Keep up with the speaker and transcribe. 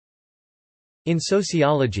In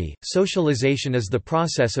sociology, socialization is the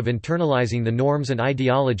process of internalizing the norms and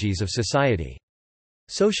ideologies of society.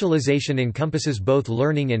 Socialization encompasses both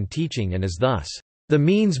learning and teaching and is thus the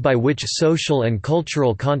means by which social and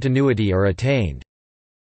cultural continuity are attained.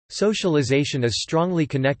 Socialization is strongly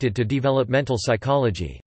connected to developmental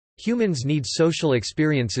psychology. Humans need social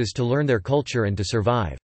experiences to learn their culture and to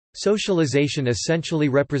survive. Socialization essentially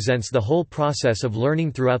represents the whole process of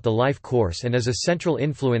learning throughout the life course and is a central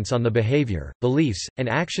influence on the behavior, beliefs, and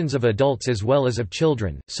actions of adults as well as of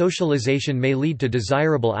children. Socialization may lead to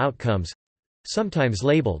desirable outcomes, sometimes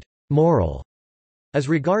labeled moral, as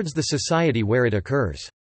regards the society where it occurs.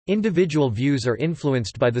 Individual views are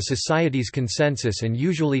influenced by the society's consensus and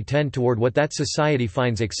usually tend toward what that society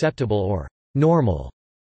finds acceptable or normal.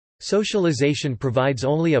 Socialization provides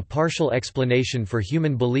only a partial explanation for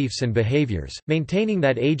human beliefs and behaviors, maintaining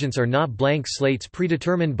that agents are not blank slates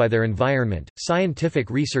predetermined by their environment.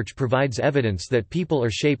 Scientific research provides evidence that people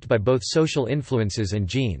are shaped by both social influences and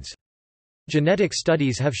genes. Genetic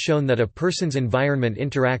studies have shown that a person's environment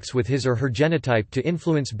interacts with his or her genotype to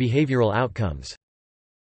influence behavioral outcomes.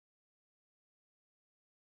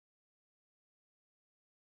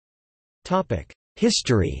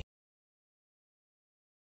 History.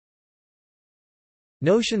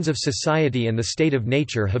 Notions of society and the state of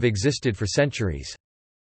nature have existed for centuries.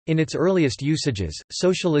 In its earliest usages,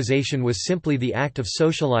 socialization was simply the act of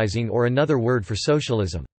socializing, or another word for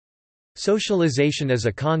socialism. Socialization as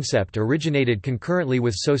a concept originated concurrently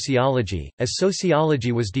with sociology, as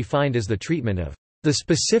sociology was defined as the treatment of the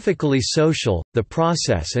specifically social, the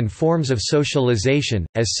process and forms of socialization,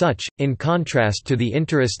 as such, in contrast to the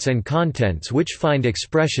interests and contents which find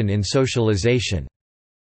expression in socialization.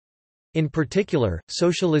 In particular,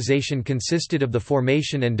 socialization consisted of the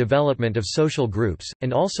formation and development of social groups,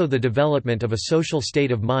 and also the development of a social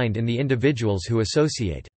state of mind in the individuals who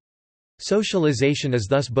associate. Socialization is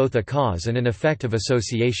thus both a cause and an effect of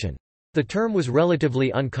association. The term was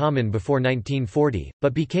relatively uncommon before 1940,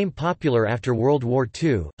 but became popular after World War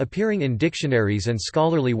II, appearing in dictionaries and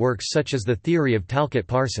scholarly works such as The Theory of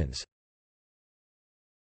Talcott-Parsons.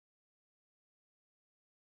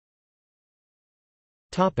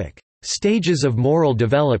 Stages of moral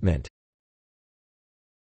development.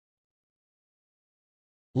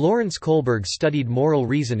 Lawrence Kohlberg studied moral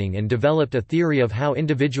reasoning and developed a theory of how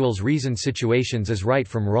individuals reason situations as right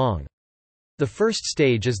from wrong. The first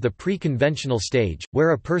stage is the pre-conventional stage,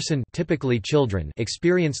 where a person, typically children,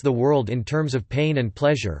 experience the world in terms of pain and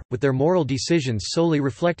pleasure, with their moral decisions solely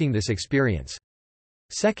reflecting this experience.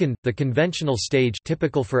 Second, the conventional stage,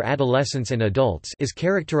 typical for adolescents and adults, is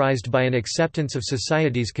characterized by an acceptance of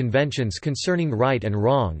society's conventions concerning right and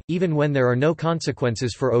wrong, even when there are no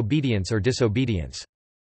consequences for obedience or disobedience.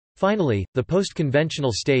 Finally, the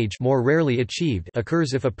post-conventional stage, more rarely achieved,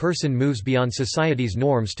 occurs if a person moves beyond society's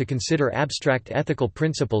norms to consider abstract ethical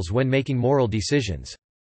principles when making moral decisions.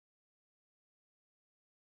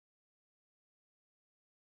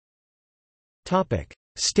 Topic: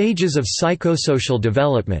 Stages of psychosocial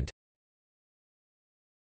development.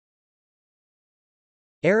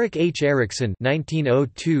 Eric H. Erikson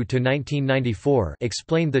 (1902–1994)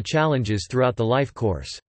 explained the challenges throughout the life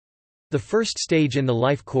course. The first stage in the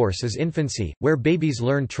life course is infancy, where babies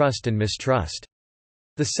learn trust and mistrust.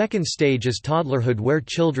 The second stage is toddlerhood, where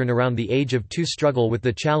children around the age of 2 struggle with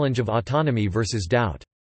the challenge of autonomy versus doubt.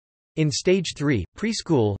 In stage 3,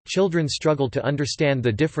 preschool, children struggle to understand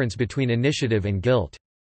the difference between initiative and guilt.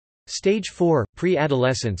 Stage 4,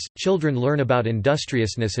 pre-adolescence, children learn about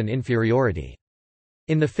industriousness and inferiority.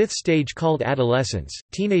 In the fifth stage, called adolescence,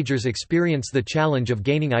 teenagers experience the challenge of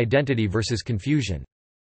gaining identity versus confusion.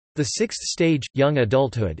 The sixth stage, young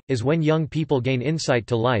adulthood, is when young people gain insight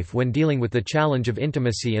to life when dealing with the challenge of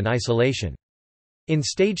intimacy and isolation. In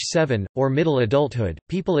stage 7, or middle adulthood,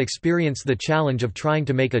 people experience the challenge of trying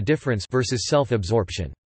to make a difference versus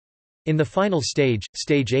self-absorption. In the final stage,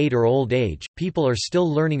 stage 8 or old age, people are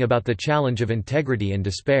still learning about the challenge of integrity and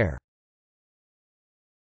despair.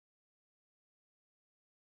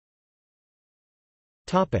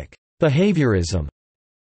 Behaviorism.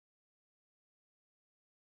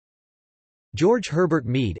 George Herbert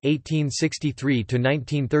Mead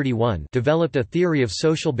 (1863–1931) developed a theory of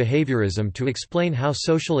social behaviorism to explain how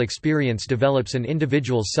social experience develops an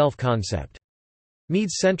individual's self-concept.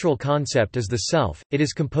 Mead's central concept is the self. It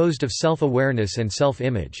is composed of self-awareness and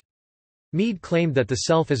self-image. Mead claimed that the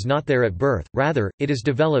self is not there at birth, rather, it is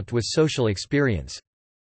developed with social experience.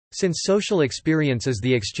 Since social experience is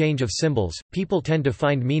the exchange of symbols, people tend to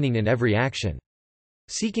find meaning in every action.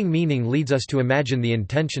 Seeking meaning leads us to imagine the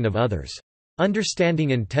intention of others.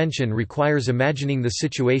 Understanding intention requires imagining the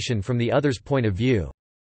situation from the other's point of view.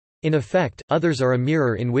 In effect, others are a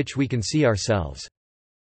mirror in which we can see ourselves.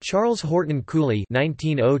 Charles Horton Cooley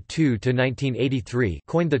 (1902–1983)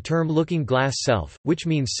 coined the term looking glass self, which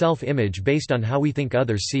means self-image based on how we think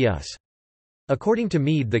others see us. According to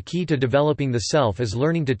Mead, the key to developing the self is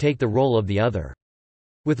learning to take the role of the other.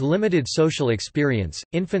 With limited social experience,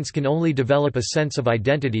 infants can only develop a sense of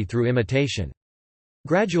identity through imitation.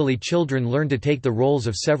 Gradually, children learn to take the roles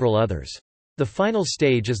of several others. The final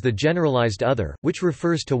stage is the generalized other, which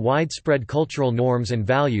refers to widespread cultural norms and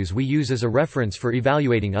values we use as a reference for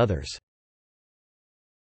evaluating others.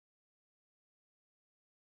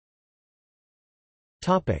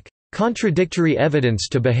 Contradictory evidence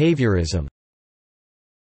to behaviorism.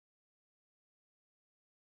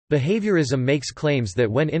 Behaviorism makes claims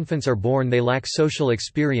that when infants are born they lack social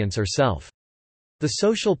experience or self. The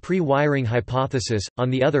social pre-wiring hypothesis, on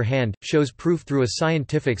the other hand, shows proof through a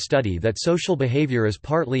scientific study that social behavior is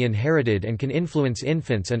partly inherited and can influence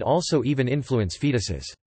infants and also even influence fetuses.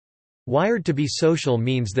 Wired to be social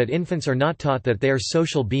means that infants are not taught that they are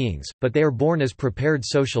social beings, but they are born as prepared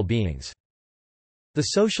social beings. The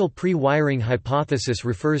social pre-wiring hypothesis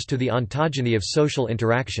refers to the ontogeny of social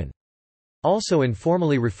interaction. Also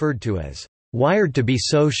informally referred to as wired to be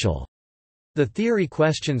social. The theory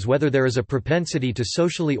questions whether there is a propensity to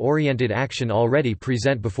socially oriented action already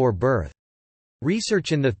present before birth.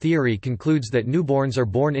 Research in the theory concludes that newborns are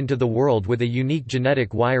born into the world with a unique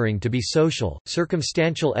genetic wiring to be social.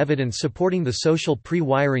 Circumstantial evidence supporting the social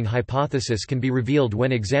pre-wiring hypothesis can be revealed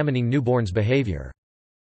when examining newborns' behavior.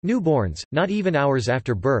 Newborns, not even hours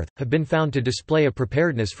after birth, have been found to display a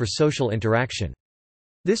preparedness for social interaction.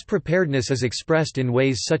 This preparedness is expressed in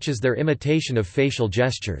ways such as their imitation of facial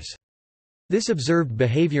gestures. This observed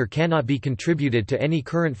behavior cannot be contributed to any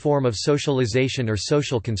current form of socialization or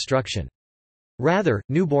social construction. Rather,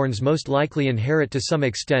 newborns most likely inherit to some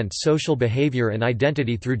extent social behavior and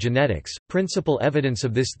identity through genetics. Principal evidence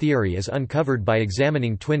of this theory is uncovered by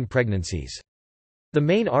examining twin pregnancies. The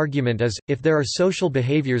main argument is, if there are social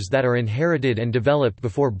behaviors that are inherited and developed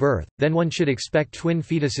before birth, then one should expect twin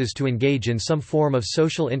fetuses to engage in some form of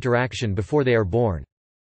social interaction before they are born.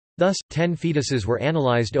 Thus, 10 fetuses were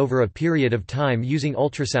analyzed over a period of time using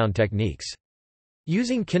ultrasound techniques.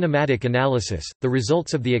 Using kinematic analysis, the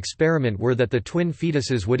results of the experiment were that the twin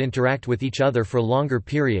fetuses would interact with each other for longer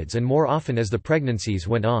periods and more often as the pregnancies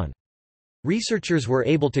went on. Researchers were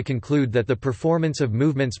able to conclude that the performance of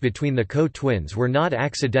movements between the co-twins were not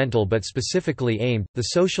accidental but specifically aimed. The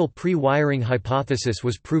social pre-wiring hypothesis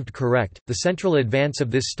was proved correct. The central advance of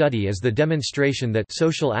this study is the demonstration that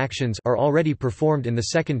social actions are already performed in the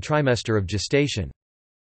second trimester of gestation.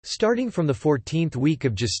 Starting from the 14th week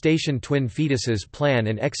of gestation, twin fetuses plan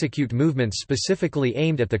and execute movements specifically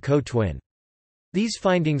aimed at the co-twin. These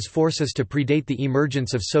findings force us to predate the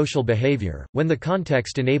emergence of social behavior, when the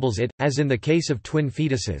context enables it. As in the case of twin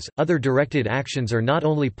fetuses, other directed actions are not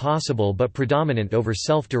only possible but predominant over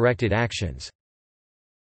self-directed actions.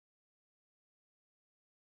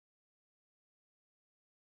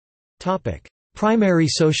 Primary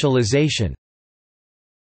socialization.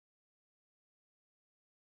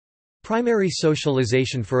 Primary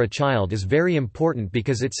socialization for a child is very important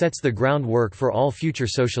because it sets the groundwork for all future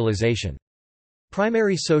socialization.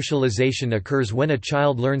 Primary socialization occurs when a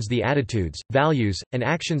child learns the attitudes, values, and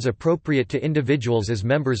actions appropriate to individuals as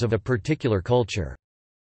members of a particular culture.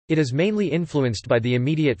 It is mainly influenced by the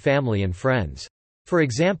immediate family and friends. For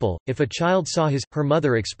example, if a child saw his/her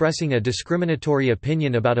mother expressing a discriminatory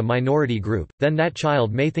opinion about a minority group, then that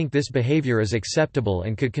child may think this behavior is acceptable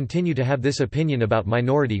and could continue to have this opinion about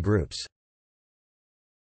minority groups.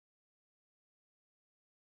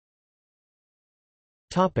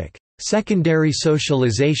 Secondary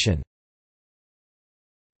socialization.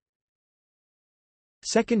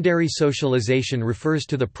 Secondary socialization refers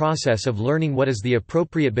to the process of learning what is the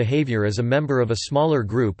appropriate behavior as a member of a smaller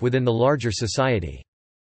group within the larger society.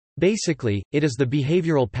 Basically, it is the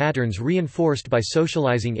behavioral patterns reinforced by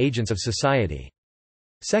socializing agents of society.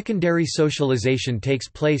 Secondary socialization takes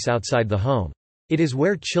place outside the home. It is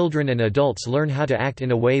where children and adults learn how to act in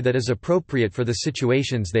a way that is appropriate for the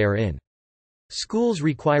situations they are in. Schools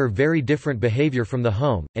require very different behavior from the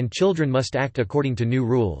home, and children must act according to new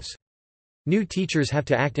rules. New teachers have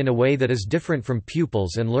to act in a way that is different from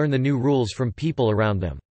pupils and learn the new rules from people around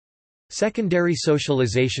them. Secondary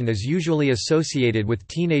socialization is usually associated with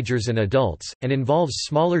teenagers and adults, and involves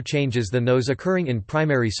smaller changes than those occurring in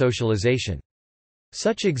primary socialization.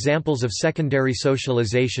 Such examples of secondary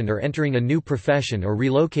socialization are entering a new profession or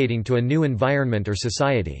relocating to a new environment or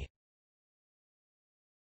society.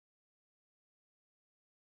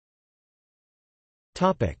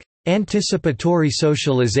 Anticipatory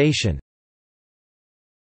socialization.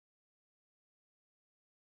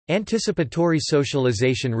 Anticipatory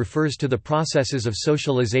socialization refers to the processes of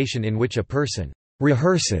socialization in which a person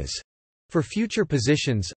rehearses for future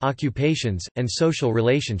positions, occupations, and social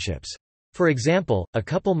relationships. For example, a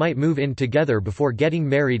couple might move in together before getting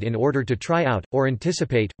married in order to try out, or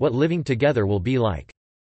anticipate, what living together will be like.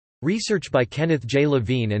 Research by Kenneth J.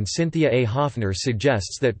 Levine and Cynthia A. Hoffner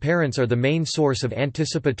suggests that parents are the main source of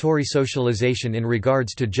anticipatory socialization in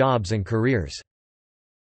regards to jobs and careers.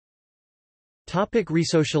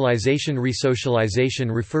 Resocialization.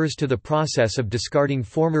 Resocialization refers to the process of discarding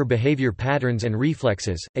former behavior patterns and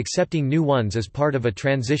reflexes, accepting new ones as part of a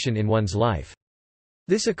transition in one's life.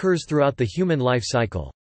 This occurs throughout the human life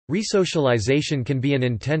cycle. Resocialization can be an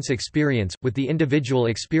intense experience, with the individual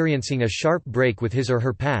experiencing a sharp break with his or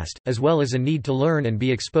her past, as well as a need to learn and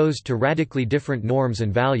be exposed to radically different norms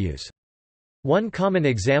and values. One common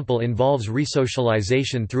example involves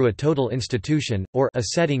resocialization through a total institution, or a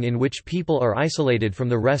setting in which people are isolated from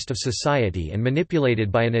the rest of society and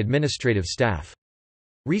manipulated by an administrative staff.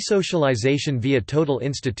 Resocialization via total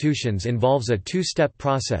institutions involves a two-step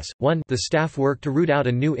process. 1. The staff work to root out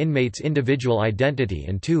a new inmate's individual identity,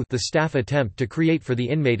 and 2. The staff attempt to create for the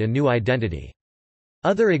inmate a new identity.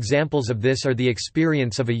 Other examples of this are the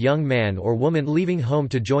experience of a young man or woman leaving home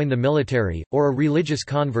to join the military, or a religious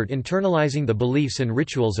convert internalizing the beliefs and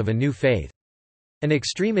rituals of a new faith. An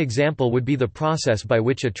extreme example would be the process by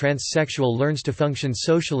which a transsexual learns to function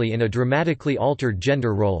socially in a dramatically altered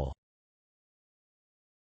gender role.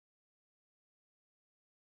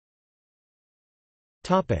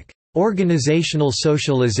 Organizational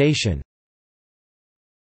socialization.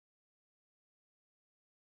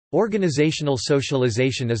 Organizational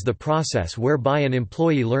socialization is the process whereby an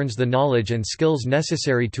employee learns the knowledge and skills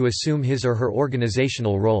necessary to assume his or her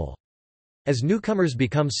organizational role. As newcomers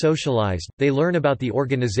become socialized, they learn about the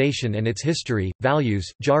organization and its history,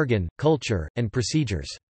 values, jargon, culture, and procedures.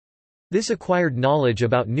 This acquired knowledge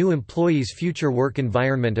about new employees' future work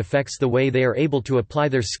environment affects the way they are able to apply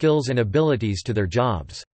their skills and abilities to their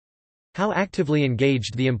jobs. How actively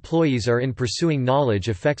engaged the employees are in pursuing knowledge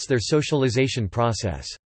affects their socialization process.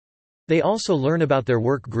 They also learn about their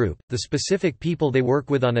work group, the specific people they work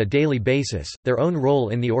with on a daily basis, their own role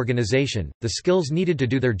in the organization, the skills needed to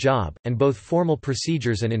do their job, and both formal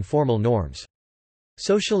procedures and informal norms.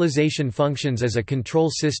 Socialization functions as a control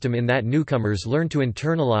system in that newcomers learn to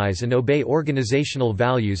internalize and obey organizational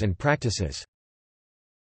values and practices.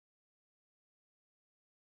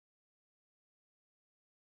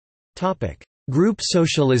 Group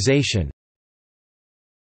socialization.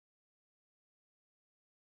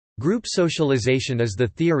 Group socialization is the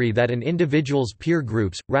theory that an individual's peer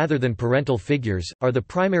groups, rather than parental figures, are the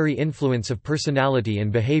primary influence of personality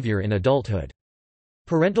and behavior in adulthood.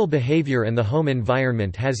 Parental behavior and the home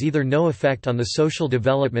environment has either no effect on the social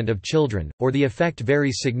development of children, or the effect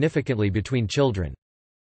varies significantly between children.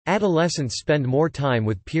 Adolescents spend more time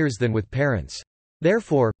with peers than with parents.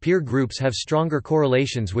 Therefore, peer groups have stronger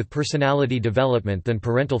correlations with personality development than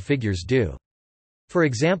parental figures do. For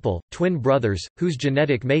example, twin brothers, whose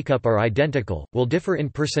genetic makeup are identical, will differ in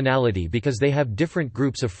personality because they have different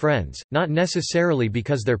groups of friends, not necessarily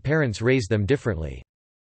because their parents raised them differently.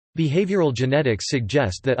 Behavioral genetics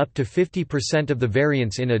suggest that up to 50% of the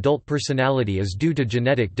variance in adult personality is due to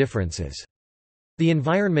genetic differences. The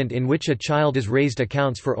environment in which a child is raised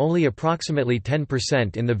accounts for only approximately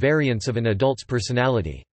 10% in the variance of an adult's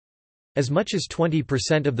personality. As much as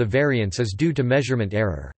 20% of the variance is due to measurement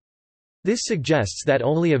error. This suggests that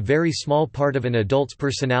only a very small part of an adult's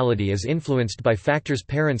personality is influenced by factors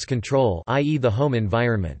parents control, i.e. the home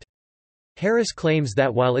environment. Harris claims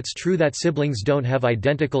that while it's true that siblings don't have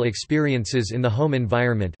identical experiences in the home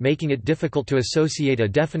environment, making it difficult to associate a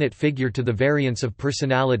definite figure to the variance of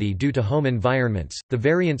personality due to home environments, the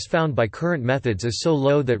variance found by current methods is so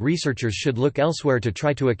low that researchers should look elsewhere to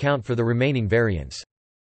try to account for the remaining variance.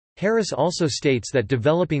 Harris also states that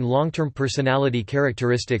developing long-term personality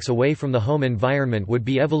characteristics away from the home environment would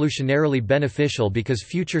be evolutionarily beneficial because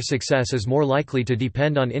future success is more likely to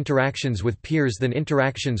depend on interactions with peers than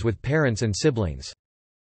interactions with parents and siblings.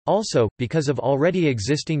 Also, because of already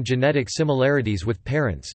existing genetic similarities with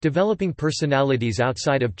parents, developing personalities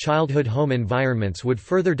outside of childhood home environments would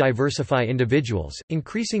further diversify individuals,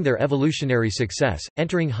 increasing their evolutionary success.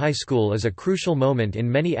 Entering high school is a crucial moment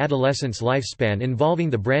in many adolescents' lifespan involving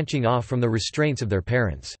the branching off from the restraints of their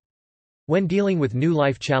parents. When dealing with new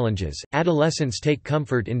life challenges, adolescents take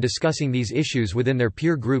comfort in discussing these issues within their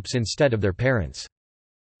peer groups instead of their parents.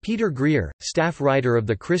 Peter Greer, staff writer of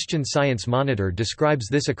the Christian Science Monitor, describes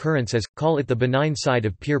this occurrence as, call it the benign side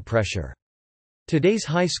of peer pressure. Today's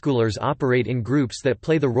high schoolers operate in groups that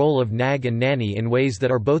play the role of nag and nanny in ways that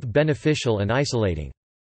are both beneficial and isolating.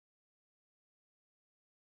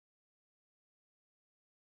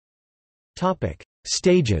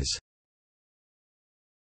 Stages.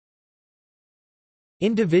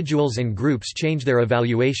 Individuals and groups change their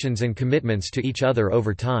evaluations and commitments to each other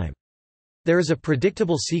over time. There is a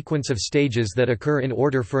predictable sequence of stages that occur in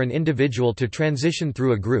order for an individual to transition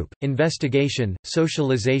through a group: investigation,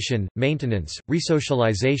 socialization, maintenance,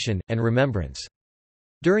 resocialization, and remembrance.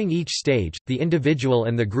 During each stage, the individual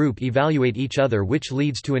and the group evaluate each other, which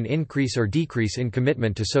leads to an increase or decrease in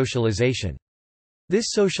commitment to socialization.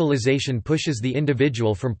 This socialization pushes the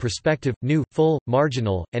individual from prospective, new, full,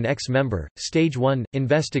 marginal, and ex-member. Stage 1,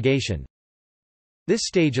 investigation. This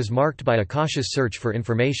stage is marked by a cautious search for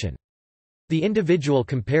information. The individual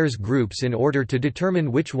compares groups in order to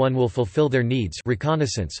determine which one will fulfill their needs,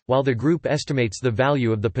 reconnaissance, while the group estimates the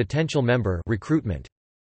value of the potential member, recruitment.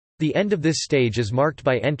 The end of this stage is marked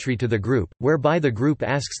by entry to the group, whereby the group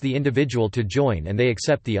asks the individual to join and they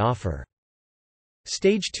accept the offer.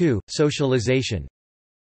 Stage 2, socialization.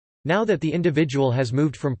 Now that the individual has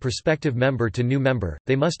moved from prospective member to new member,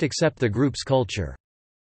 they must accept the group's culture.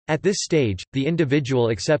 At this stage, the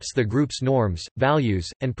individual accepts the group's norms, values,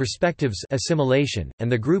 and perspectives, assimilation,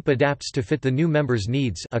 and the group adapts to fit the new member's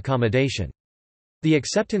needs, accommodation. The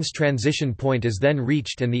acceptance transition point is then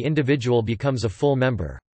reached and the individual becomes a full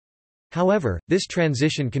member. However, this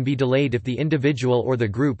transition can be delayed if the individual or the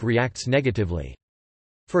group reacts negatively.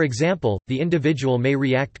 For example, the individual may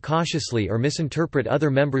react cautiously or misinterpret other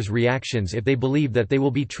members' reactions if they believe that they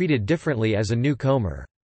will be treated differently as a newcomer.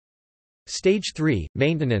 Stage 3,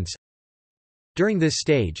 maintenance. During this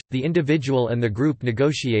stage, the individual and the group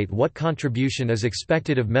negotiate what contribution is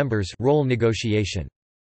expected of members, role negotiation.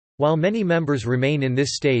 While many members remain in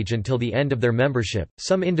this stage until the end of their membership,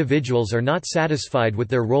 some individuals are not satisfied with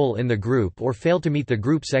their role in the group or fail to meet the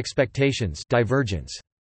group's expectations, divergence.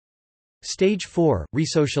 Stage 4,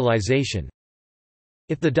 resocialization.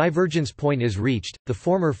 If the divergence point is reached, the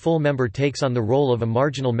former full member takes on the role of a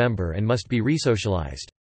marginal member and must be resocialized.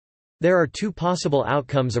 There are two possible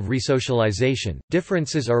outcomes of resocialization: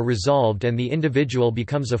 differences are resolved and the individual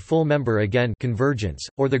becomes a full member again, convergence,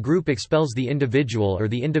 or the group expels the individual or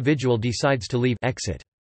the individual decides to leave, exit.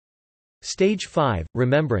 Stage 5,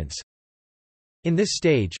 remembrance. In this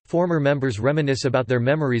stage, former members reminisce about their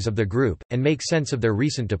memories of the group, and make sense of their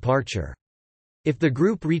recent departure. If the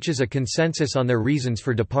group reaches a consensus on their reasons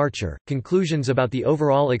for departure, conclusions about the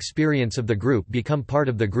overall experience of the group become part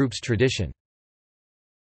of the group's tradition.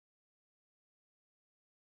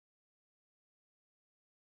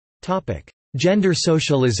 Gender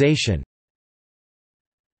socialization.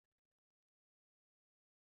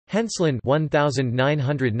 Henslin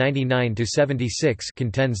 1999–76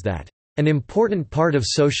 contends that an important part of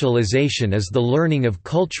socialization is the learning of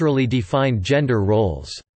culturally defined gender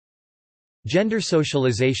roles. Gender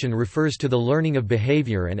socialization refers to the learning of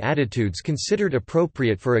behavior and attitudes considered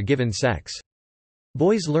appropriate for a given sex.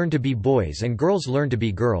 Boys learn to be boys and girls learn to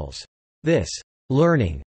be girls. This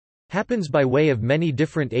learning happens by way of many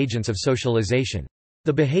different agents of socialization.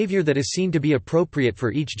 The behavior that is seen to be appropriate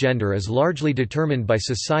for each gender is largely determined by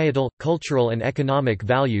societal, cultural and economic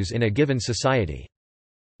values in a given society.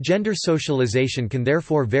 Gender socialization can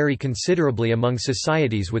therefore vary considerably among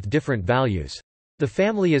societies with different values. The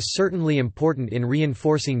family is certainly important in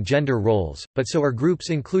reinforcing gender roles, but so are groups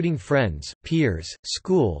including friends, peers,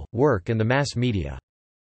 school, work and the mass media.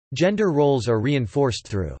 Gender roles are reinforced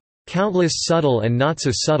through countless subtle and not so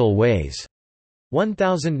subtle ways.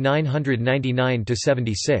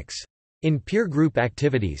 1999–76. In peer group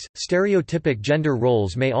activities, stereotypic gender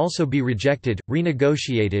roles may also be rejected,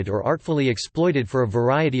 renegotiated, or artfully exploited for a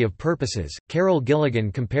variety of purposes. Carol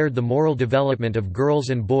Gilligan compared the moral development of girls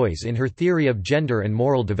and boys in her theory of gender and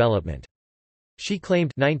moral development. She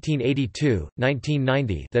claimed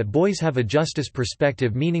 1982–1990 that boys have a justice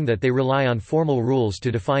perspective, meaning that they rely on formal rules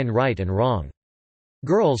to define right and wrong.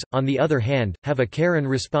 Girls, on the other hand, have a care and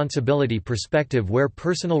responsibility perspective where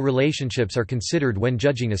personal relationships are considered when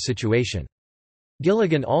judging a situation.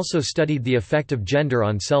 Gilligan also studied the effect of gender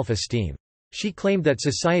on self-esteem. She claimed that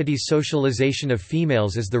society's socialization of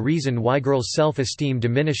females is the reason why girls' self-esteem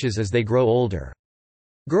diminishes as they grow older.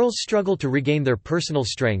 Girls struggle to regain their personal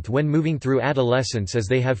strength when moving through adolescence as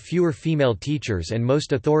they have fewer female teachers and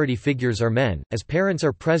most authority figures are men. As parents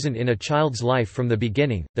are present in a child's life from the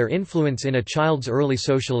beginning, their influence in a child's early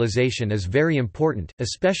socialization is very important,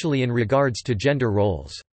 especially in regards to gender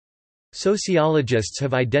roles. Sociologists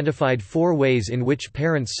have identified 4 ways in which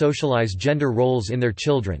parents socialize gender roles in their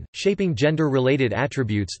children: shaping gender-related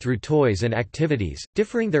attributes through toys and activities,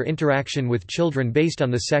 differing their interaction with children based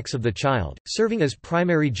on the sex of the child, serving as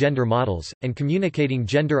primary gender models, and communicating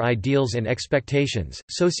gender ideals and expectations.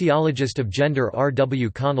 Sociologist of gender R. W.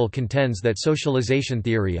 Connell contends that socialization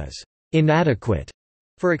theory is inadequate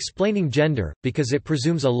for explaining gender, because it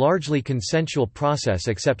presumes a largely consensual process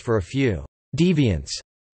except for a few deviants,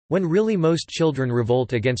 when really most children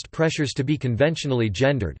revolt against pressures to be conventionally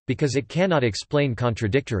gendered, because it cannot explain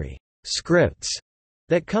contradictory scripts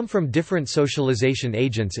that come from different socialization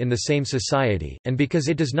agents in the same society, and because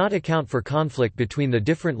it does not account for conflict between the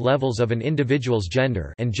different levels of an individual's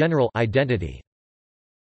gender and general identity.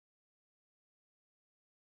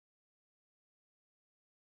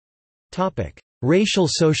 Racial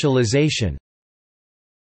socialization.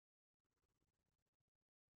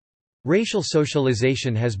 Racial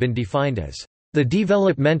socialization has been defined as the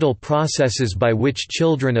developmental processes by which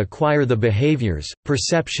children acquire the behaviors,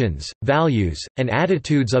 perceptions, values, and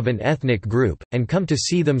attitudes of an ethnic group, and come to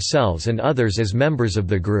see themselves and others as members of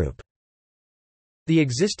the group. The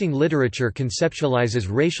existing literature conceptualizes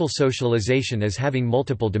racial socialization as having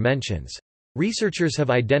multiple dimensions. Researchers have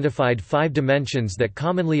identified 5 dimensions that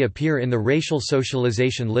commonly appear in the racial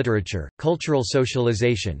socialization literature: cultural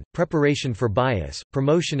socialization, preparation for bias,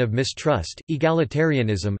 promotion of mistrust,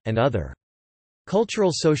 egalitarianism, and other.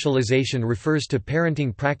 Cultural socialization refers to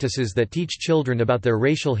parenting practices that teach children about their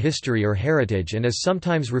racial history or heritage and is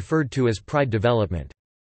sometimes referred to as pride development.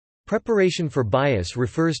 Preparation for bias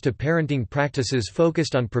refers to parenting practices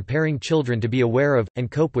focused on preparing children to be aware of,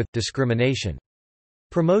 and cope with, discrimination.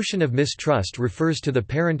 Promotion of mistrust refers to the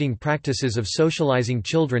parenting practices of socializing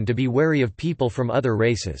children to be wary of people from other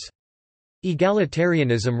races.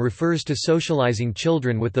 Egalitarianism refers to socializing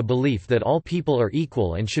children with the belief that all people are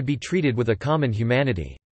equal and should be treated with a common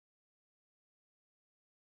humanity.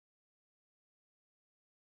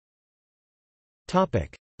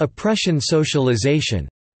 Oppression socialization.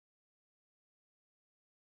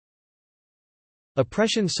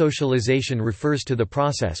 Oppression socialization refers to the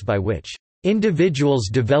process by which individuals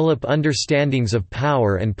develop understandings of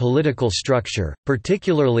power and political structure,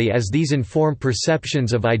 particularly as these inform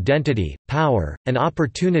perceptions of identity, power, and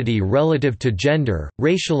opportunity relative to gender,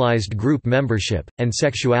 racialized group membership, and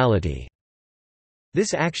sexuality.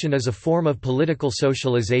 This action is a form of political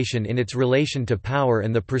socialization in its relation to power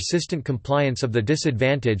and the persistent compliance of the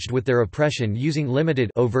disadvantaged with their oppression using limited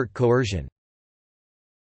overt coercion.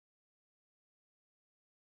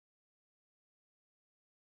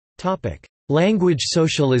 Language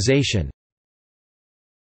socialization.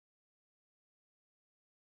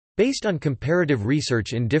 Based on comparative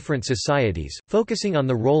research in different societies, focusing on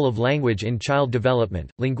the role of language in child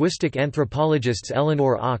development, linguistic anthropologists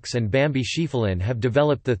Eleanor Ochs and Bambi Schieffelin have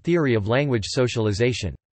developed the theory of language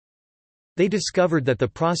socialization. They discovered that the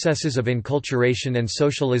processes of enculturation and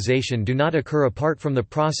socialization do not occur apart from the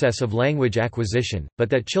process of language acquisition, but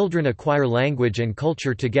that children acquire language and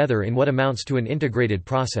culture together in what amounts to an integrated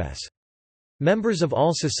process. Members of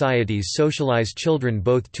all societies socialize children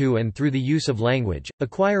both to and through the use of language,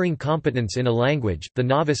 acquiring competence in a language. The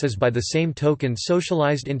novice is by the same token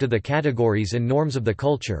socialized into the categories and norms of the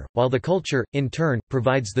culture, while the culture, in turn,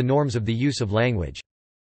 provides the norms of the use of language.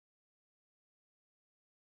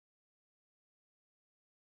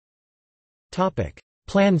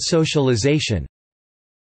 Planned socialization.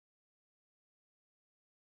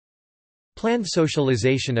 Planned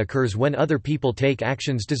socialization occurs when other people take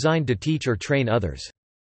actions designed to teach or train others.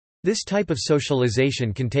 This type of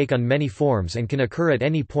socialization can take on many forms and can occur at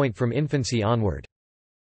any point from infancy onward.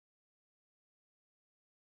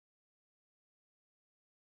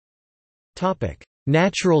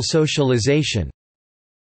 Natural socialization.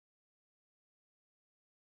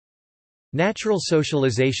 Natural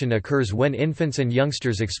socialization occurs when infants and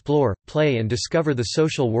youngsters explore, play and discover the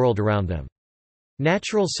social world around them.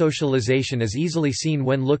 Natural socialization is easily seen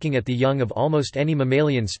when looking at the young of almost any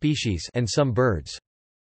mammalian species and some birds.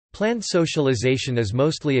 Planned socialization is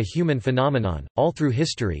mostly a human phenomenon. All through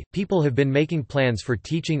history, people have been making plans for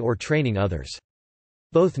teaching or training others.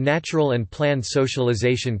 Both natural and planned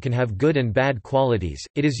socialization can have good and bad qualities.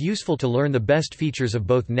 It is useful to learn the best features of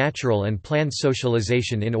both natural and planned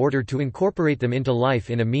socialization in order to incorporate them into life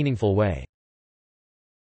in a meaningful way.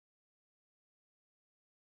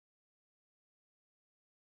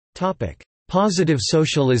 Positive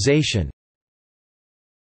socialization.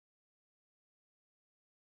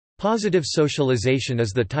 Positive socialization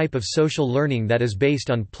is the type of social learning that is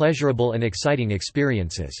based on pleasurable and exciting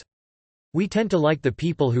experiences. We tend to like the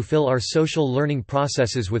people who fill our social learning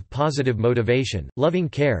processes with positive motivation, loving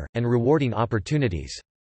care, and rewarding opportunities.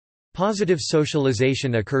 Positive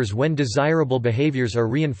socialization occurs when desirable behaviors are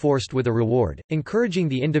reinforced with a reward, encouraging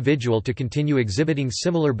the individual to continue exhibiting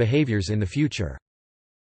similar behaviors in the future.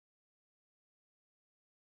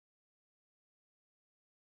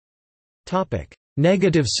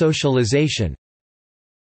 Negative socialization.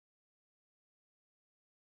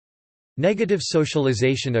 Negative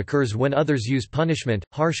socialization occurs when others use punishment,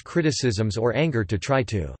 harsh criticisms or anger to try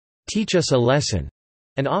to teach us a lesson,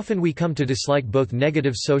 and often we come to dislike both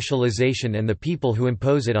negative socialization and the people who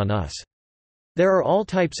impose it on us. There are all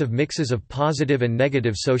types of mixes of positive and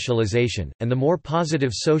negative socialization, and the more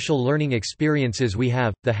positive social learning experiences we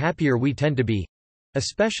have, the happier we tend to be,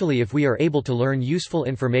 especially if we are able to learn useful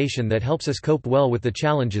information that helps us cope well with the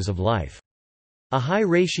challenges of life. A high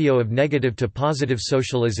ratio of negative to positive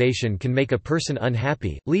socialization can make a person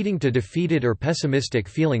unhappy, leading to defeated or pessimistic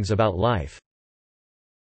feelings about life.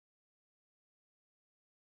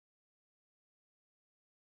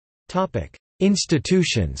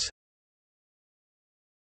 Institutions.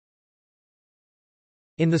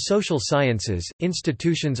 In the social sciences,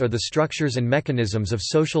 institutions are the structures and mechanisms of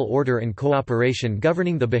social order and cooperation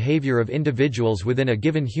governing the behavior of individuals within a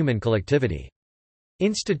given human collectivity.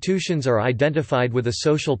 Institutions are identified with a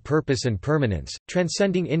social purpose and permanence,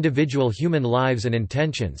 transcending individual human lives and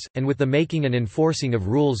intentions, and with the making and enforcing of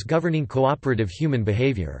rules governing cooperative human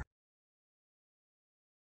behavior.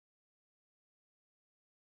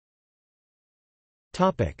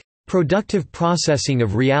 Productive processing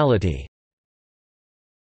of reality.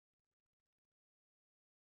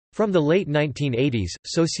 From the late 1980s,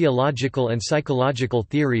 sociological and psychological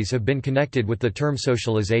theories have been connected with the term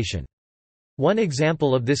socialization. One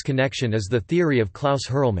example of this connection is the theory of Klaus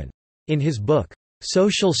Hurlmann. In his book,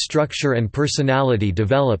 Social Structure and Personality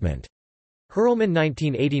Development, Hurlmann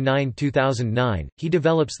 1989–2009, he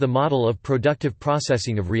develops the model of productive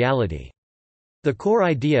processing of reality. The core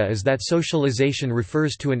idea is that socialization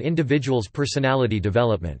refers to an individual's personality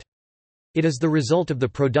development. It is the result of the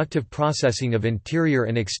productive processing of interior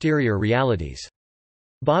and exterior realities.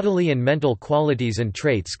 Bodily and mental qualities and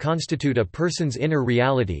traits constitute a person's inner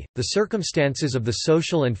reality. The circumstances of the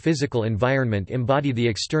social and physical environment embody the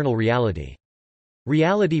external reality.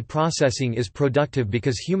 Reality processing is productive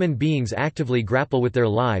because human beings actively grapple with their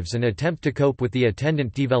lives and attempt to cope with the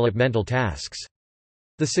attendant developmental tasks.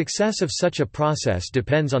 The success of such a process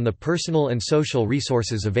depends on the personal and social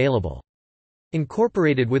resources available.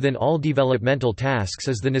 Incorporated within all developmental tasks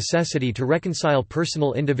is the necessity to reconcile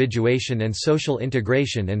personal individuation and social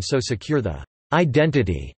integration and so secure the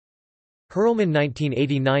identity. Hurlmann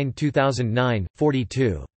 1989–2009,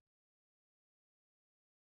 42.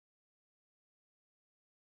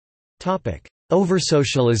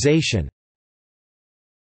 Oversocialization.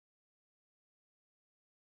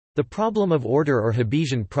 The problem of order or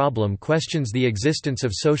Hobbesian problem questions the existence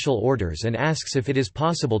of social orders and asks if it is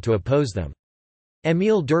possible to oppose them.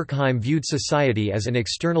 Emil Durkheim viewed society as an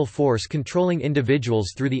external force controlling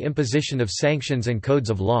individuals through the imposition of sanctions and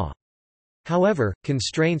codes of law. However,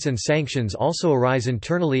 constraints and sanctions also arise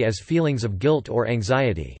internally as feelings of guilt or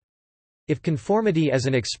anxiety. If conformity is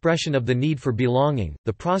an expression of the need for belonging,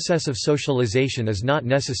 the process of socialization is not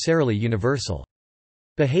necessarily universal.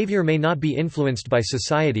 Behavior may not be influenced by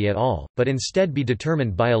society at all, but instead be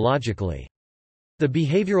determined biologically. The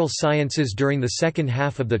behavioral sciences during the second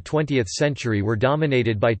half of the 20th century were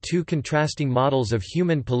dominated by two contrasting models of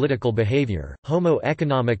human political behavior, Homo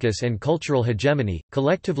economicus and cultural hegemony,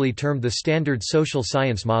 collectively termed the standard social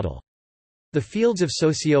science model. The fields of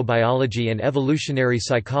sociobiology and evolutionary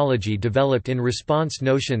psychology developed in response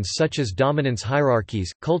notions such as dominance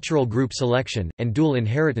hierarchies, cultural group selection, and dual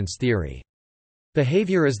inheritance theory.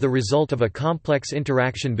 Behavior is the result of a complex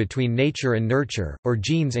interaction between nature and nurture, or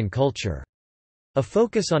genes and culture. A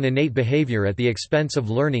focus on innate behavior at the expense of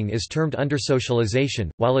learning is termed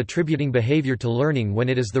undersocialization, while attributing behavior to learning when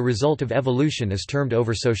it is the result of evolution is termed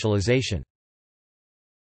oversocialization.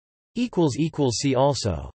 See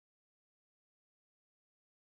also